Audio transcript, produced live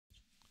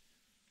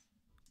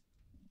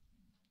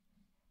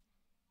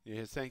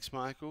Yeah, thanks,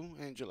 Michael.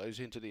 Angelo's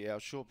into the our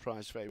short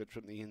price favourite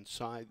from the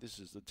inside. This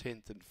is the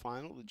 10th and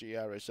final, the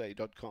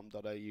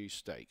grsa.com.au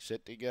stake.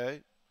 Set to go.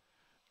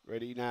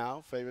 Ready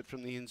now. Favourite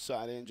from the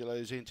inside,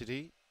 Angelo's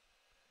Entity.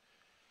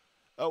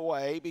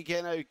 Away,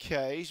 began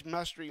okay. He's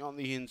mustering on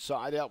the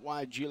inside. Out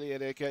wide,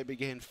 Juliet Echo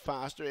began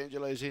faster.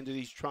 Angelo's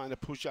Entity's trying to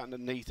push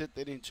underneath it.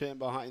 Then in turn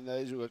behind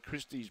those were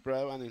Christie's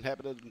Bro,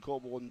 Uninhabited and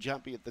Corborn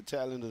Jumpy at the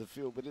tail end of the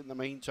field. But in the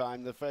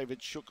meantime, the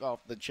favourite shook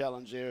off the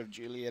challenge there of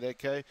Juliet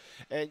Echo.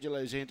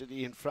 Angelo's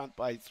Entity in front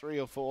by 3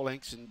 or 4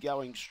 lengths and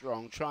going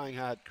strong. Trying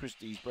hard,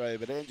 Christie's Bro.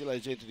 But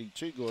Angelo's Entity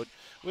too good.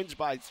 Wins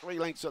by 3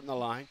 lengths on the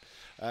line.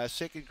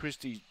 Second,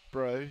 Christie's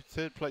Bro.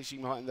 Third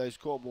placing behind those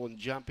Corborn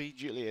Jumpy,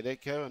 Juliet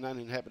Echo and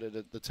Uninhabited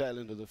at the tail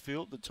end of the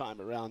field. The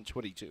time around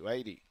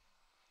 22.80.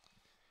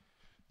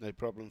 No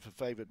problem for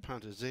favourite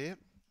punters there.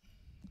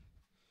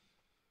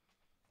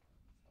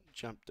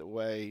 Jumped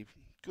away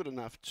good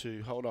enough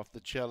to hold off the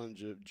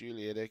challenge of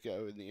Juliet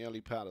Echo in the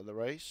early part of the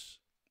race.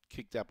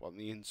 Kicked up on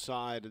the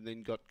inside and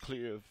then got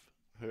clear of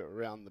her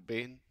around the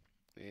bend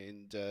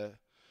and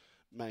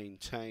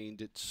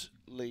maintained its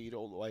lead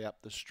all the way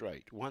up the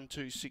straight. 1,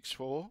 2, 6,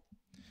 4.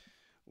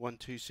 1,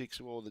 2, 6,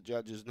 4, the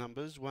judges'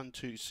 numbers. 1,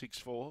 2, 6,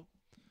 4.